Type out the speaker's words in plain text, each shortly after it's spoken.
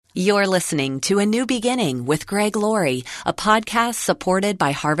You're listening to A New Beginning with Greg Laurie, a podcast supported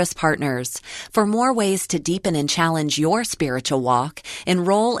by Harvest Partners. For more ways to deepen and challenge your spiritual walk,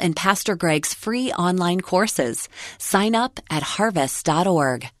 enroll in Pastor Greg's free online courses. Sign up at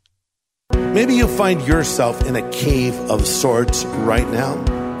harvest.org. Maybe you find yourself in a cave of sorts right now.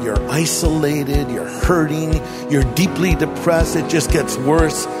 You're isolated, you're hurting, you're deeply depressed. It just gets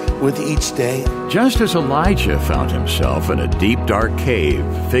worse with each day. Just as Elijah found himself in a deep, dark cave,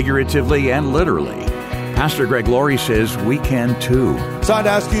 figuratively and literally, Pastor Greg Laurie says we can too. So I'd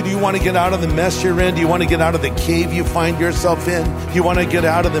ask you, do you want to get out of the mess you're in? Do you want to get out of the cave you find yourself in? Do you want to get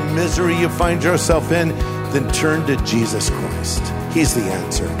out of the misery you find yourself in? Then turn to Jesus Christ. He's the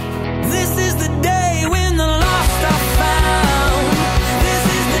answer. This is the day when the lost are found. This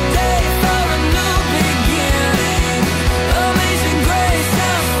is the day for a new beginning. Amazing grace,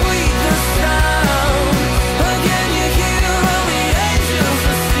 how sweet the sound. Again you hear all the angels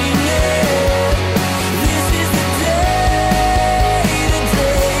are singing. This is the day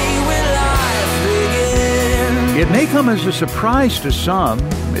when life begins. It may come as a surprise to some.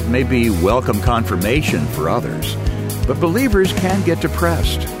 It may be welcome confirmation for others. But believers can get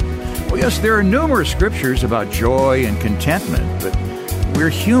depressed. Well, yes, there are numerous scriptures about joy and contentment, but we're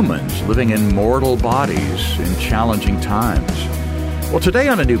humans living in mortal bodies in challenging times. Well, today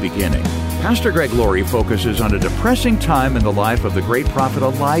on A New Beginning, Pastor Greg Laurie focuses on a depressing time in the life of the great prophet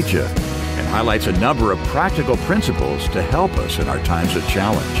Elijah and highlights a number of practical principles to help us in our times of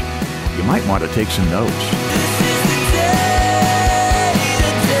challenge. You might want to take some notes. This is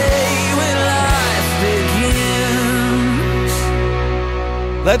the day when life begins.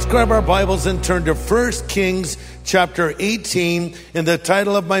 Let's grab our Bibles and turn to 1 Kings chapter 18. And the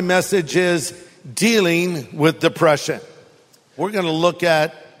title of my message is Dealing with Depression. We're going to look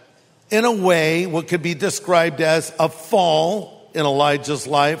at, in a way, what could be described as a fall in Elijah's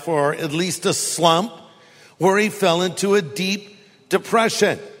life, or at least a slump, where he fell into a deep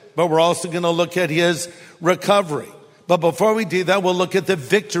depression. But we're also going to look at his recovery. But before we do that, we'll look at the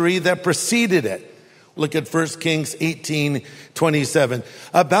victory that preceded it. Look at 1 Kings 18:27.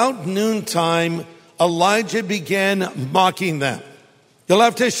 About noontime, Elijah began mocking them. You'll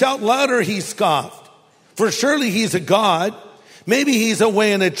have to shout louder, he scoffed. For surely he's a god. Maybe he's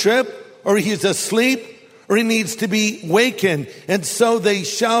away on a trip, or he's asleep, or he needs to be wakened. And so they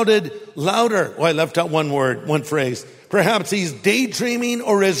shouted louder. Oh, I left out one word, one phrase. Perhaps he's daydreaming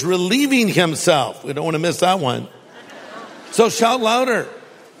or is relieving himself. We don't want to miss that one. So shout louder.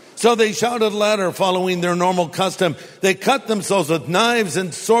 So they shouted louder, following their normal custom. They cut themselves with knives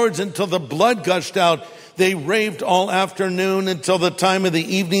and swords until the blood gushed out. They raved all afternoon until the time of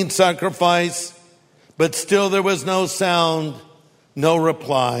the evening sacrifice. But still there was no sound, no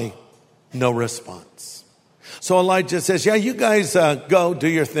reply, no response. So Elijah says, yeah, you guys go do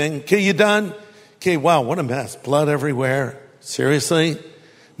your thing. Okay, you done? Okay, wow, what a mess. Blood everywhere. Seriously?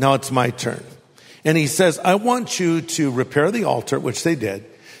 Now it's my turn. And he says, I want you to repair the altar, which they did.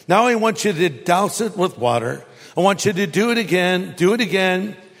 Now I want you to douse it with water. I want you to do it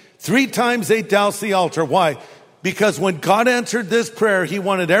again. 3 times they doused the altar. Why? Because when God answered this prayer, he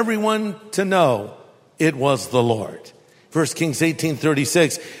wanted everyone to know it was the Lord. 1 Kings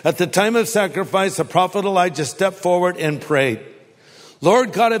 18:36. At the time of sacrifice, the prophet Elijah stepped forward and prayed.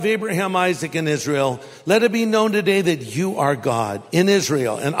 Lord God of Abraham, Isaac, and Israel, let it be known today that you are God in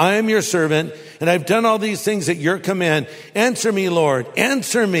Israel, and I am your servant, and I've done all these things at your command. Answer me, Lord,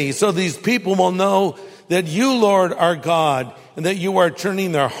 answer me, so these people will know that you, Lord, are God, and that you are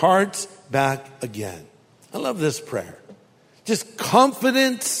turning their hearts back again. I love this prayer. Just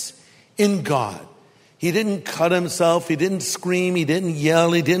confidence in God. He didn't cut himself, he didn't scream, he didn't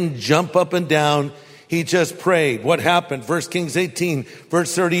yell, he didn't jump up and down. He just prayed. What happened? 1 Kings 18,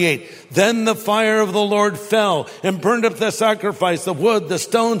 verse 38. Then the fire of the Lord fell and burned up the sacrifice, the wood, the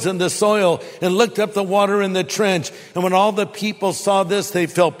stones, and the soil, and licked up the water in the trench. And when all the people saw this, they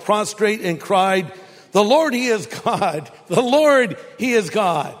fell prostrate and cried, the Lord, he is God. The Lord, he is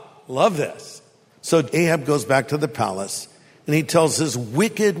God. Love this. So Ahab goes back to the palace, and he tells his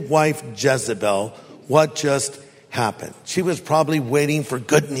wicked wife Jezebel what just happened. She was probably waiting for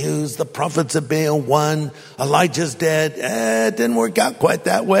good news. The prophets of Baal won. Elijah's dead. It didn't work out quite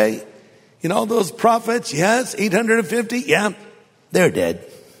that way. You know, those prophets, yes, 850, yeah, they're dead.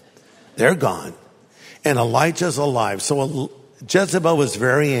 They're gone. And Elijah's alive. So Jezebel was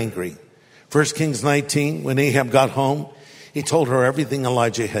very angry. 1 Kings 19, when Ahab got home, he told her everything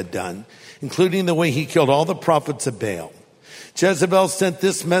Elijah had done, including the way he killed all the prophets of Baal. Jezebel sent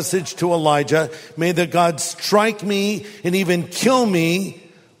this message to Elijah, may the gods strike me and even kill me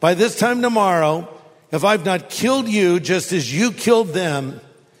by this time tomorrow if I've not killed you just as you killed them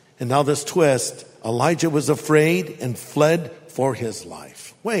And now this twist, Elijah was afraid and fled for his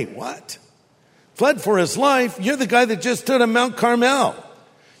life. Wait, what? Fled for his life? You're the guy that just stood on Mount Carmel.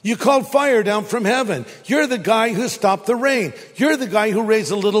 You called fire down from heaven. You're the guy who stopped the rain. You're the guy who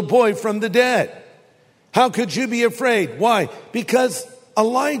raised a little boy from the dead. How could you be afraid? Why? Because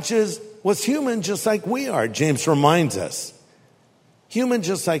Elijah was human just like we are, James reminds us. Human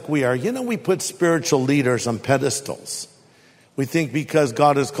just like we are. You know, we put spiritual leaders on pedestals. We think because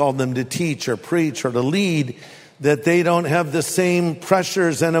God has called them to teach or preach or to lead, that they don't have the same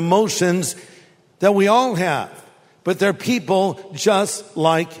pressures and emotions that we all have. But they're people just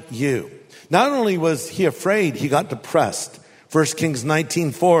like you. Not only was he afraid, he got depressed. 1 Kings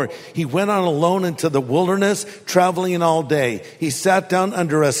 19:4, he went on alone into the wilderness, traveling all day. He sat down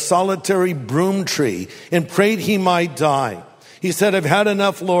under a solitary broom tree and prayed he might die. He said, I've had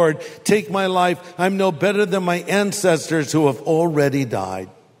enough, Lord. Take my life. I'm no better than my ancestors who have already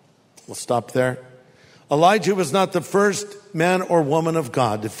died. We'll stop there. Elijah was not the first man or woman of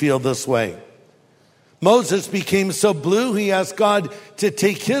God to feel this way. Moses became so blue, he asked God to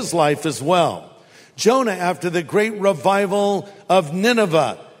take his life as well. Jonah, after the great revival of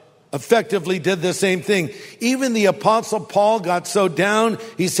Nineveh, effectively did the same thing. Even the Apostle Paul got so down,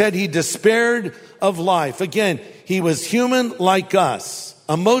 he said he despaired of life. Again, he was human like us.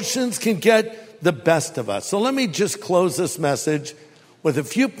 Emotions can get the best of us. So let me just close this message with a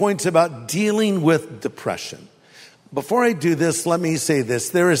few points about dealing with depression. Before I do this, let me say this.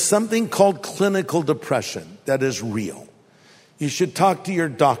 There is something called clinical depression that is real. You should talk to your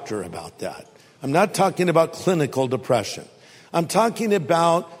doctor about that. I'm not talking about clinical depression. I'm talking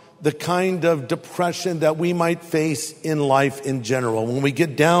about the kind of depression that we might face in life in general when we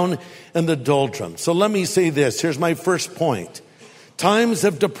get down in the doldrums. So let me say this. Here's my first point. Times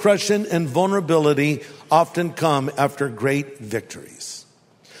of depression and vulnerability often come after great victories.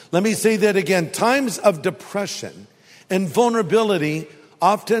 Let me say that again. Times of depression and vulnerability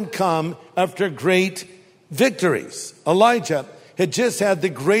often come after great victories. Elijah had just had the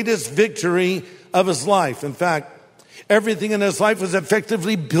greatest victory of his life. In fact, everything in his life was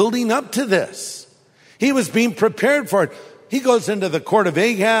effectively building up to this. He was being prepared for it. He goes into the court of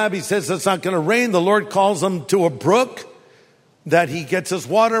Ahab. He says it's not going to rain. The Lord calls him to a brook that he gets his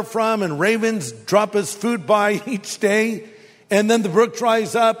water from, and ravens drop his food by each day. And then the brook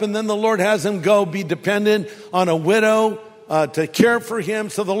dries up, and then the Lord has him go be dependent on a widow to care for him.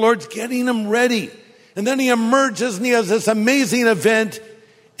 So the Lord's getting him ready. And then he emerges and he has this amazing event.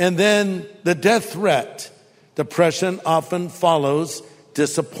 And then the death threat. Depression often follows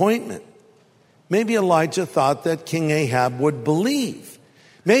disappointment. Maybe Elijah thought that King Ahab would believe.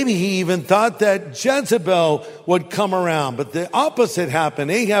 Maybe he even thought that Jezebel would come around. But the opposite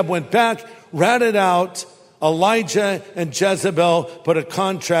happened. Ahab went back, ratted out Elijah, and Jezebel put a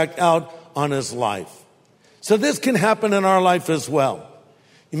contract out on his life. So this can happen in our life as well.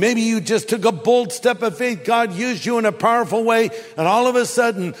 Maybe you just took a bold step of faith. God used you in a powerful way. And all of a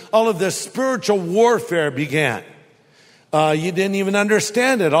sudden, all of this spiritual warfare began. You didn't even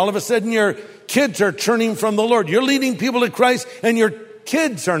understand it. All of a sudden, your kids are turning from the Lord. You're leading people to Christ, and your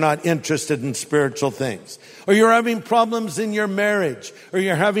kids are not interested in spiritual things. Or you're having problems in your marriage. Or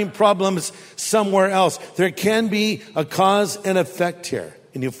you're having problems somewhere else. There can be a cause and effect here.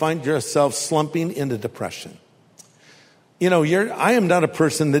 And you find yourself slumping into depression. You know, I am not a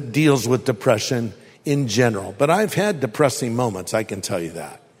person that deals with depression in general, but I've had depressing moments, I can tell you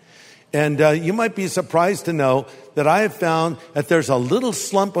that. And you might be surprised to know that I have found that there's a little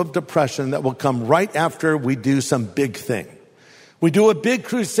slump of depression that will come right after we do some big thing. We do a big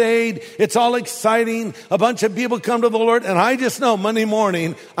crusade, it's all exciting, a bunch of people come to the Lord, and I just know Monday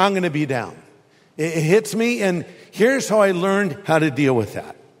morning I'm going to be down. It hits me, and here's how I learned how to deal with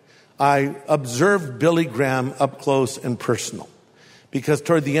that. I observed Billy Graham up close and personal because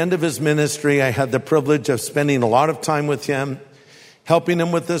toward the end of his ministry, I had the privilege of spending a lot of time with him, helping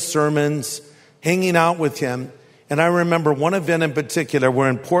him with his sermons, hanging out with him. And I remember one event in particular. We're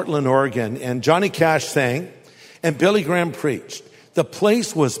in Portland, Oregon, and Johnny Cash sang and Billy Graham preached. The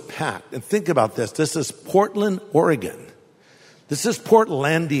place was packed. And think about this. This is Portland, Oregon. This is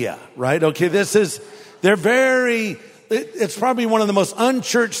Portlandia, right? Okay, it's probably one of the most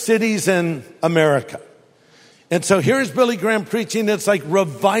unchurched cities in America. And so here's Billy Graham preaching. It's like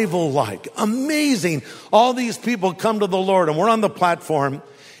revival-like. Amazing. All these people come to the Lord, and we're on the platform,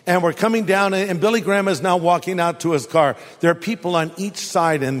 and we're coming down, and Billy Graham is now walking out to his car. There are people on each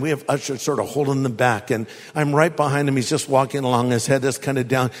side, and we have ushers sort of holding them back, and I'm right behind him. He's just walking along. His head is kind of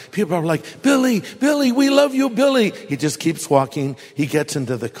down. People are like, Billy, we love you, Billy. He just keeps walking. He gets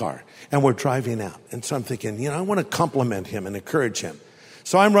into the car. And we're driving out. And so I'm thinking, I want to compliment him and encourage him.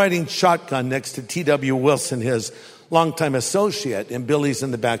 So I'm riding shotgun next to T.W. Wilson, his longtime associate, and Billy's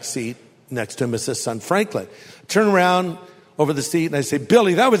in the back seat. Next to him is his son, Franklin. I turn around over the seat and I say,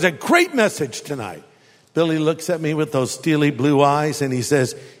 Billy, that was a great message tonight. Billy looks at me with those steely blue eyes and he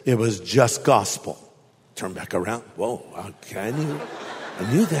says, it was just gospel. Turn back around. Whoa, okay, I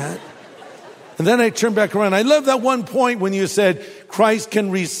knew that. And then I turn back around. I love that one point when you said Christ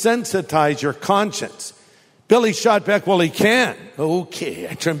can resensitize your conscience. Billy shot back, well, he can. Okay,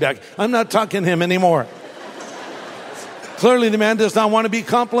 I turn back. I'm not talking to him anymore. Clearly the man does not want to be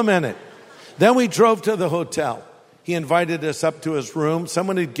complimented. Then we drove to the hotel. He invited us up to his room.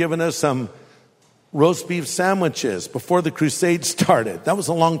 Someone had given us some roast beef sandwiches before the crusade started. That was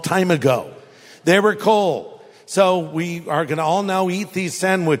a long time ago. They were cold. So we are going to all now eat these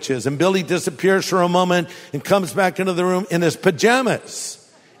sandwiches. And Billy disappears for a moment and comes back into the room in his pajamas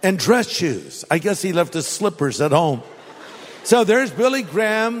and dress shoes. I guess he left his slippers at home. So there's Billy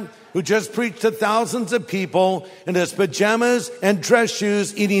Graham, who just preached to thousands of people in his pajamas and dress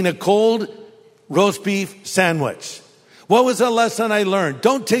shoes eating a cold roast beef sandwich. What was a lesson I learned?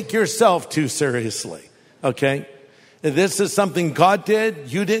 Don't take yourself too seriously, okay? This is something God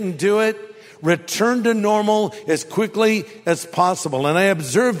did. You didn't do it. Return to normal as quickly as possible. And I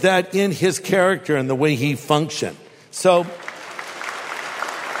observed that in his character and the way he functioned. So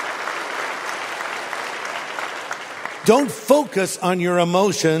don't focus on your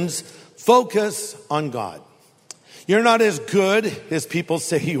emotions. Focus on God. You're not as good as people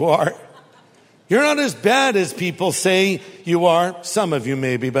say you are. You're not as bad as people say you are. Some of you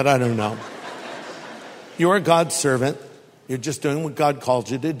maybe, but I don't know. You are God's servant. You're just doing what God called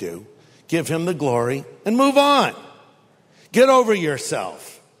you to do. Give him the glory and move on. Get over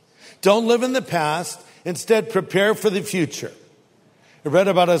yourself. Don't live in the past. Instead, prepare for the future. I read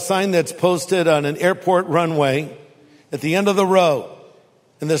about a sign that's posted on an airport runway at the end of the road.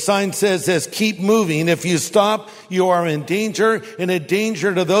 And the sign says this, keep moving. If you stop, you are in danger and a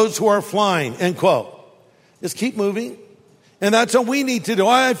danger to those who are flying, end quote. Just keep moving. And that's what we need to do.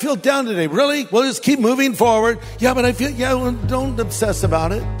 I feel down today. Really? Well, just keep moving forward. Yeah, but well, don't obsess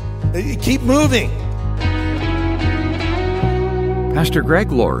about it. Keep moving. Pastor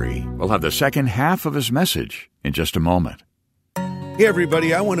Greg Laurie will have the second half of his message in just a moment. Hey,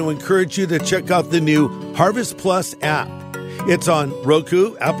 everybody. I want to encourage you to check out the new Harvest Plus app. It's on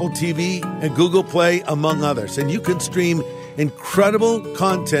Roku, Apple TV, and Google Play, among others. And you can stream incredible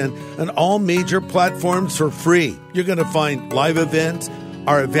content on all major platforms for free. You're going to find live events,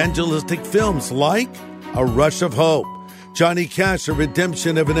 our evangelistic films like A Rush of Hope, Johnny Cash, The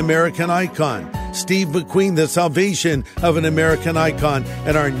Redemption of an American Icon, Steve McQueen, The Salvation of an American Icon,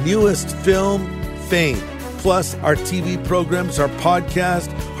 and our newest film, Fame. Plus our TV programs, our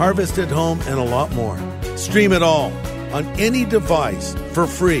podcast, Harvest at Home, and a lot more. Stream it all on any device for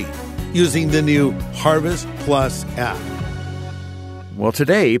free using the new Harvest Plus app. Well,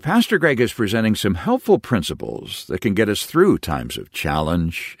 today, Pastor Greg is presenting some helpful principles that can get us through times of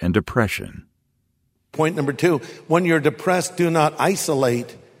challenge and depression. Point number 2, when you're depressed, do not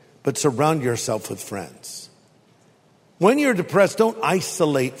isolate, but surround yourself with friends. When you're depressed, don't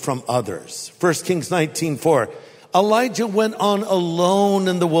isolate from others. 1 Kings 19:4, Elijah went on alone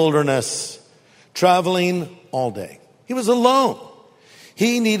in the wilderness, traveling all day. He was alone.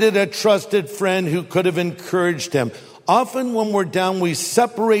 He needed a trusted friend who could have encouraged him. Often when we're down, we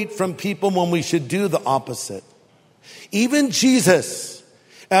separate from people when we should do the opposite. Even Jesus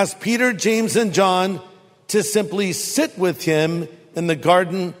asked Peter, James, and John to simply sit with him in the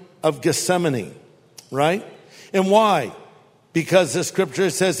Garden of Gethsemane, right? And why? Because the scripture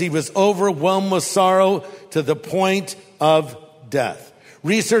says he was overwhelmed with sorrow to the point of death.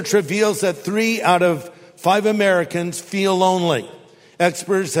 Research reveals that 3 out of 5 Americans feel lonely.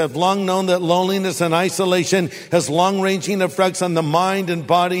 Experts have long known that loneliness and isolation has long-ranging effects on the mind and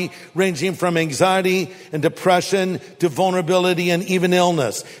body, ranging from anxiety and depression to vulnerability and even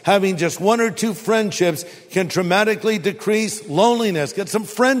illness. Having just 1 or 2 friendships can dramatically decrease loneliness. Get some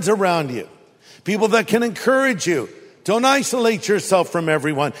friends around you, people that can encourage you. Don't isolate yourself from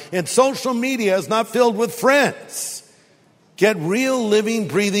everyone. And social media is not filled with friends. Get real, living,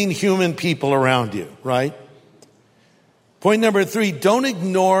 breathing human people around you, right? Point number 3, don't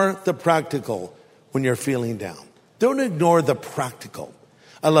ignore the practical when you're feeling down. Don't ignore the practical.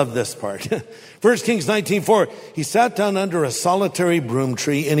 I love this part. 1 Kings 19:4, he sat down under a solitary broom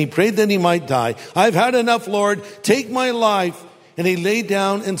tree and he prayed that he might die. I've had enough, Lord. Take my life. And he lay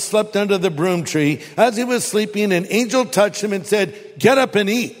down and slept under the broom tree. As he was sleeping, an angel touched him and said, get up and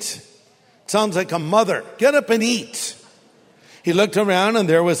eat. Sounds like a mother. Get up and eat. He looked around and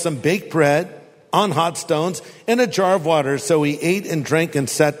there was some baked bread, on hot stones and a jar of water. So he ate and drank and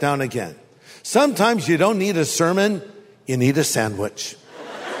sat down again. Sometimes you don't need a sermon, you need a sandwich.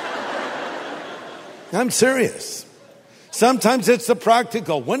 I'm serious. Sometimes it's the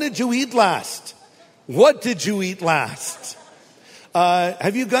practical. When did you eat last? What did you eat last?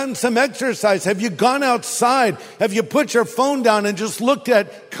 Have you gotten some exercise? Have you gone outside? Have you put your phone down and just looked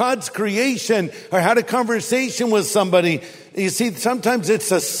at God's creation or had a conversation with somebody? You see, sometimes it's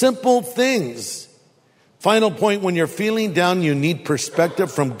the simple things. Final point, when you're feeling down, you need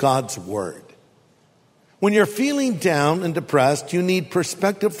perspective from God's word. When you're feeling down and depressed, you need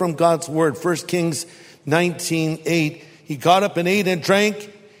perspective from God's word. 1 Kings 19:8. He got up and ate and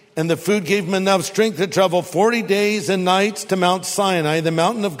drank, and the food gave him enough strength to travel 40 days and nights to Mount Sinai, the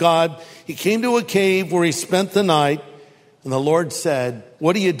mountain of God. He came to a cave where he spent the night, and the Lord said,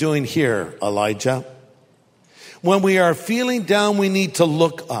 "What are you doing here, Elijah?" When we are feeling down, we need to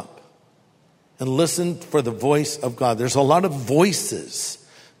look up and listen for the voice of God. There's a lot of voices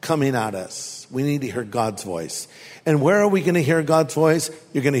coming at us. We need to hear God's voice. And where are we going to hear God's voice?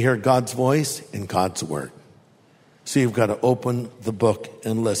 You're going to hear God's voice in God's word. So you've got to open the book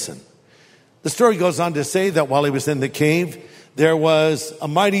and listen. The story goes on to say that while he was in the cave, there was a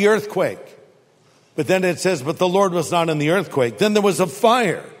mighty earthquake. But then it says, but the Lord was not in the earthquake. Then there was a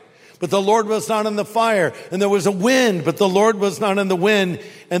fire, but the Lord was not in the fire. And there was a wind, but the Lord was not in the wind.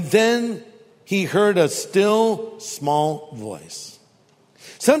 And then he heard a still small voice.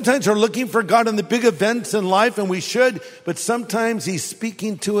 Sometimes we're looking for God in the big events in life, and we should, but sometimes he's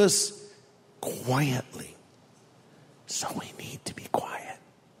speaking to us quietly. So we need to be quiet.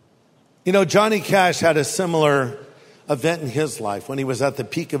 You know, Johnny Cash had a similar event in his life when he was at the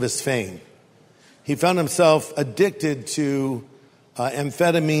peak of his fame. He found himself addicted to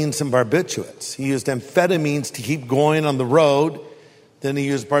amphetamines and barbiturates. He used amphetamines to keep going on the road. Then he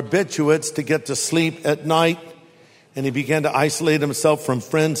used barbiturates to get to sleep at night. And he began to isolate himself from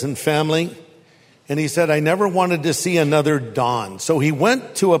friends and family. And he said, I never wanted to see another dawn. So he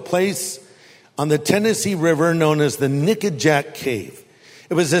went to a place on the Tennessee River known as the Nickajack Cave.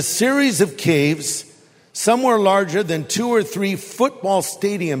 It was a series of caves, some were larger than 2 or 3 football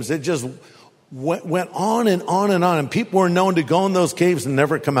stadiums. It just went on and on and on. And people were known to go in those caves and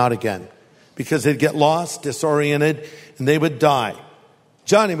never come out again because they'd get lost, disoriented, and they would die.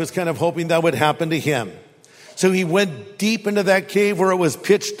 Johnny was kind of hoping that would happen to him. So he went deep into that cave where it was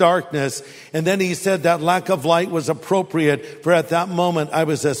pitch darkness. And then he said that lack of light was appropriate, for at that moment I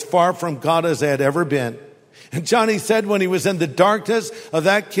was as far from God as I had ever been. And Johnny said when he was in the darkness of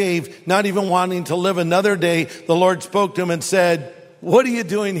that cave, not even wanting to live another day, the Lord spoke to him and said, what are you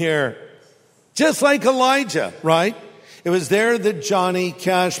doing here? Just like Elijah, right? It was there that Johnny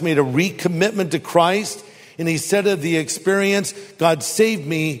Cash made a recommitment to Christ. And he said of the experience, God saved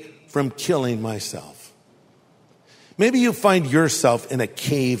me from killing myself. Maybe you find yourself in a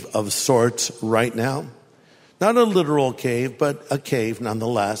cave of sorts right now. Not a literal cave, but a cave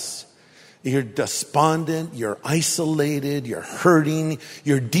nonetheless. You're despondent, you're isolated, you're hurting,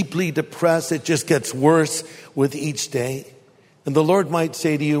 you're deeply depressed. It just gets worse with each day. And the Lord might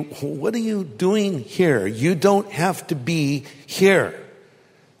say to you, what are you doing here? You don't have to be here.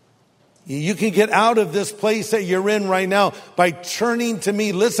 You can get out of this place that you're in right now by turning to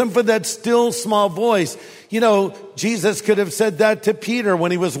me. Listen for that still small voice. You know, Jesus could have said that to Peter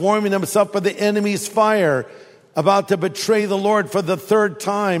when he was warming himself by the enemy's fire, about to betray the Lord for the 3rd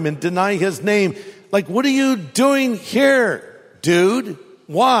time and deny his name. Like, what are you doing here, dude?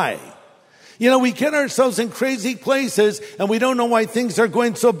 Why? You know, we get ourselves in crazy places and we don't know why things are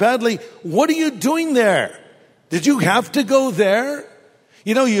going so badly. What are you doing there? Did you have to go there?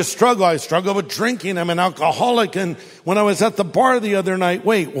 You know, you struggle. I struggle with drinking. I'm an alcoholic. And when I was at the bar the other night,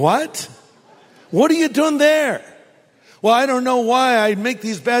 wait, what? What are you doing there? Well, I don't know why I make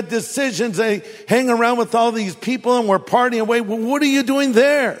these bad decisions. I hang around with all these people and we're partying away. Well, what are you doing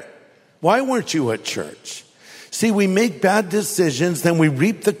there? Why weren't you at church? See, we make bad decisions, then we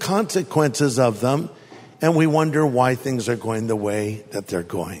reap the consequences of them, and we wonder why things are going the way that they're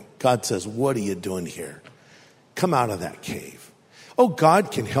going. God says, what are you doing here? Come out of that cave. Oh, God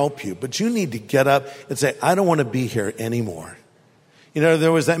can help you, but you need to get up and say, I don't want to be here anymore. You know,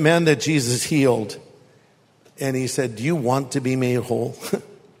 there was that man that Jesus healed, and he said, do you want to be made whole?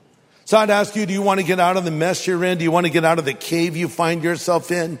 So I'd ask you, do you want to get out of the mess you're in? Do you want to get out of the cave you find yourself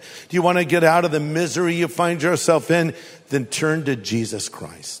in? Do you want to get out of the misery you find yourself in? Then turn to Jesus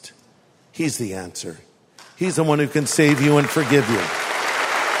Christ. He's the answer. He's the one who can save you and forgive you.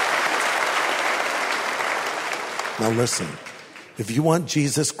 Now listen, if you want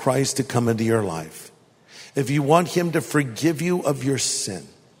Jesus Christ to come into your life, if you want him to forgive you of your sin,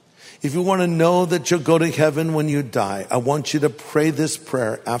 If you want to know that you'll go to heaven when you die, I want you to pray this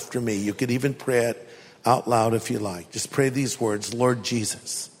prayer after me. You could even pray it out loud if you like. Just pray these words. Lord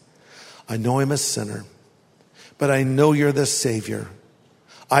Jesus, I know I'm a sinner, but I know you're the Savior.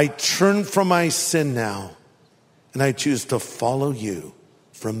 I turn from my sin now, and I choose to follow you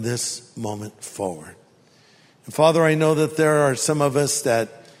from this moment forward. And Father, I know that there are some of us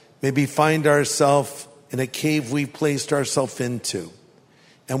that maybe find ourselves in a cave we placed ourselves into,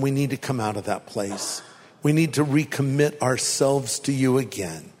 and we need to come out of that place. We need to recommit ourselves to you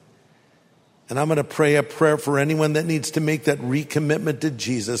again. And I'm going to pray a prayer for anyone that needs to make that recommitment to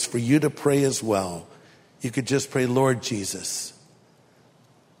Jesus, for you to pray as well. You could just pray, Lord Jesus,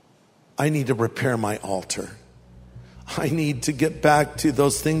 I need to repair my altar. I need to get back to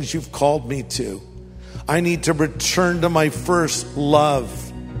those things you've called me to. I need to return to my first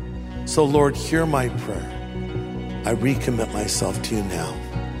love. So Lord, hear my prayer. I recommit myself to you now.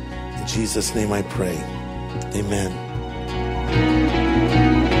 In Jesus' name I pray. Amen.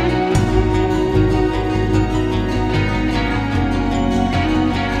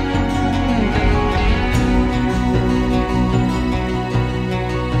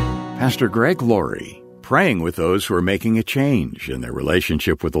 Pastor Greg Laurie, praying with those who are making a change in their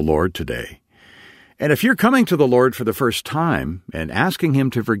relationship with the Lord today. And if you're coming to the Lord for the first time and asking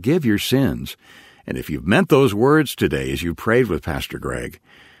Him to forgive your sins, and if you've meant those words today as you prayed with Pastor Greg,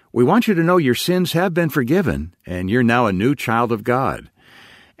 we want you to know your sins have been forgiven and you're now a new child of God.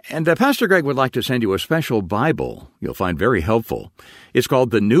 And Pastor Greg would like to send you a special Bible you'll find very helpful. It's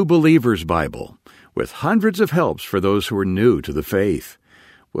called the New Believer's Bible, with hundreds of helps for those who are new to the faith.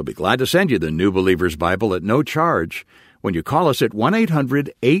 We'll be glad to send you the New Believer's Bible at no charge when you call us at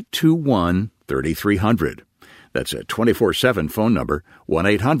 1-800-821-3300. That's a 24/7 phone number,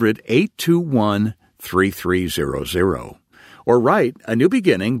 1-800-821-3300. Or write A New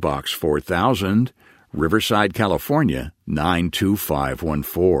Beginning, Box 4000, Riverside, California,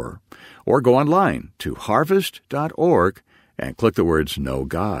 92514. Or go online to harvest.org and click the words Know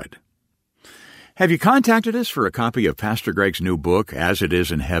God. Have you contacted us for a copy of Pastor Greg's new book, As It Is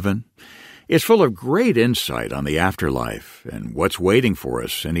in Heaven? It's full of great insight on the afterlife and what's waiting for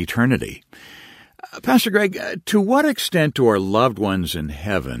us in eternity. Pastor Greg, to what extent do our loved ones in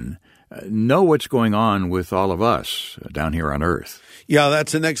heaven know what's going on with all of us down here on earth? Yeah,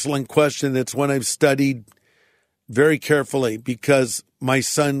 that's an excellent question. It's one I've studied very carefully because my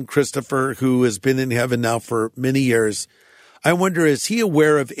son, Christopher, who has been in heaven now for many years, I wonder, is he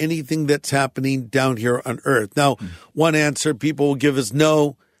aware of anything that's happening down here on earth? Now, one answer people will give is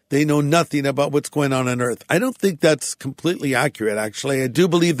no, they know nothing about what's going on earth. I don't think that's completely accurate, actually. I do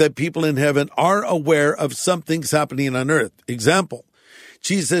believe that people in heaven are aware of some things happening on earth. Example,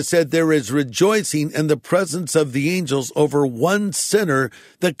 Jesus said there is rejoicing in the presence of the angels over one sinner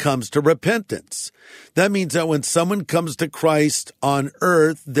that comes to repentance. That means that when someone comes to Christ on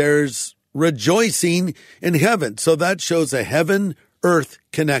earth, there's rejoicing in heaven. So that shows a heaven-earth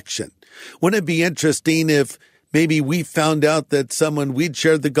connection. Wouldn't it be interesting if maybe we found out that someone we'd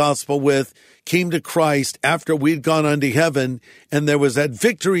shared the gospel with came to Christ after we'd gone on to heaven, and there was that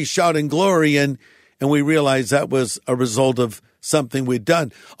victory shout and glory, and we realized that was a result of something we'd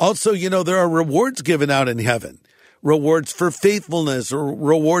done. Also, there are rewards given out in heaven. Rewards for faithfulness, or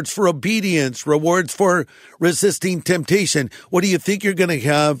rewards for obedience, rewards for resisting temptation. What do you think you're going to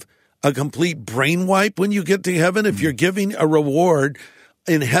have? A complete brain wipe when you get to heaven? If you're giving a reward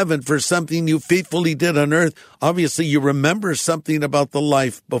in heaven for something you faithfully did on earth, obviously you remember something about the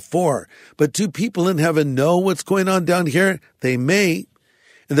life before. But do people in heaven know what's going on down here? They may.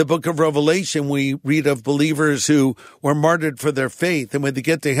 In the book of Revelation, we read of believers who were martyred for their faith. And when they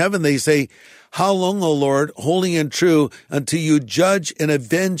get to heaven, they say, "How long, O Lord, holy and true, until you judge and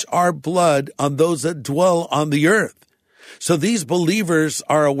avenge our blood on those that dwell on the earth?" So these believers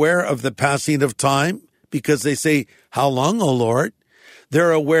are aware of the passing of time because they say, "How long, O Lord?"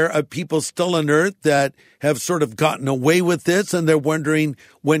 They're aware of people still on earth that have sort of gotten away with this, and they're wondering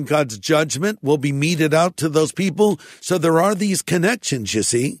when God's judgment will be meted out to those people. So there are these connections, you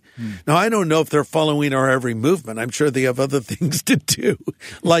see. Now, I don't know if they're following our every movement. I'm sure they have other things to do,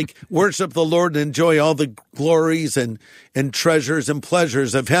 like worship the Lord and enjoy all the glories and treasures and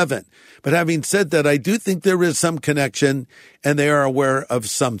pleasures of heaven. But having said that, I do think there is some connection, and they are aware of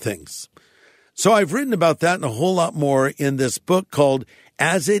some things. So I've written about that and a whole lot more in this book called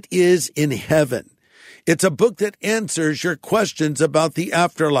As It Is in Heaven. It's a book that answers your questions about the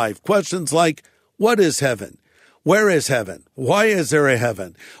afterlife. Questions like, what is heaven? Where is heaven? Why is there a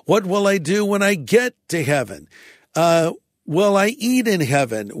heaven? What will I do when I get to heaven? Will I eat in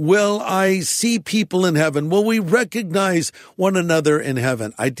heaven? Will I see people in heaven? Will we recognize one another in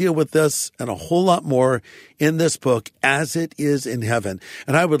heaven? I deal with this and a whole lot more in this book, As It Is in Heaven.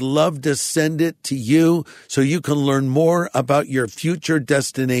 And I would love to send it to you so you can learn more about your future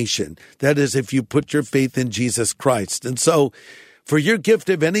destination. That is, if you put your faith in Jesus Christ. And so, for your gift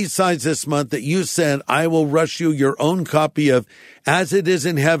of any size this month that you send, I will rush you your own copy of As It Is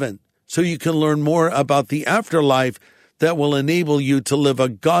in Heaven so you can learn more about the afterlife that will enable you to live a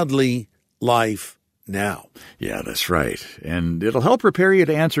godly life now. Yeah, that's right. And it'll help prepare you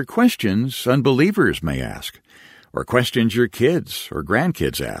to answer questions unbelievers may ask, or questions your kids or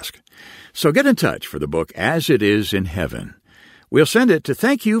grandkids ask. So get in touch for the book As It Is in Heaven. We'll send it to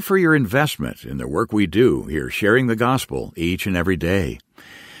thank you for your investment in the work we do here sharing the gospel each and every day.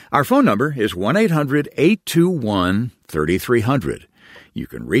 Our phone number is 1-800-821-3300. You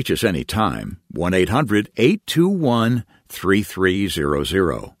can reach us anytime,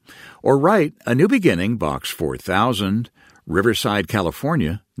 1-800-821-3300. Or write A New Beginning, Box 4000, Riverside,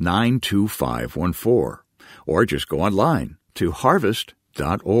 California, 92514. Or just go online to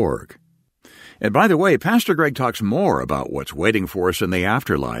harvest.org. And by the way, Pastor Greg talks more about what's waiting for us in the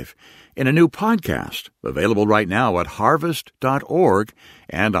afterlife in a new podcast available right now at harvest.org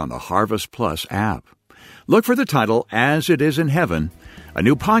and on the Harvest Plus app. Look for the title As It Is in Heaven, a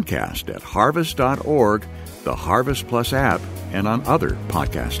new podcast at harvest.org, the Harvest Plus app, and on other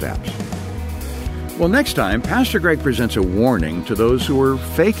podcast apps. Well, next time, Pastor Greg presents a warning to those who are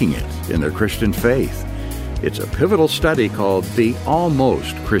faking it in their Christian faith. It's a pivotal study called The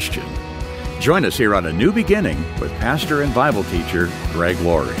Almost Christian. Join us here on A New Beginning with pastor and Bible teacher Greg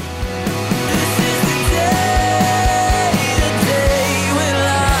Laurie.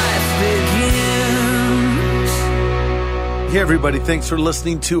 Hey, everybody. Thanks for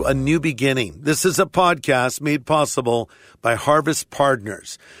listening to A New Beginning. This is a podcast made possible by Harvest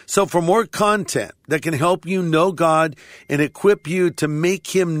Partners. So for more content that can help you know God and equip you to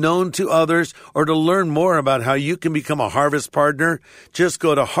make Him known to others, or to learn more about how you can become a Harvest Partner, just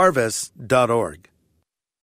go to harvest.org.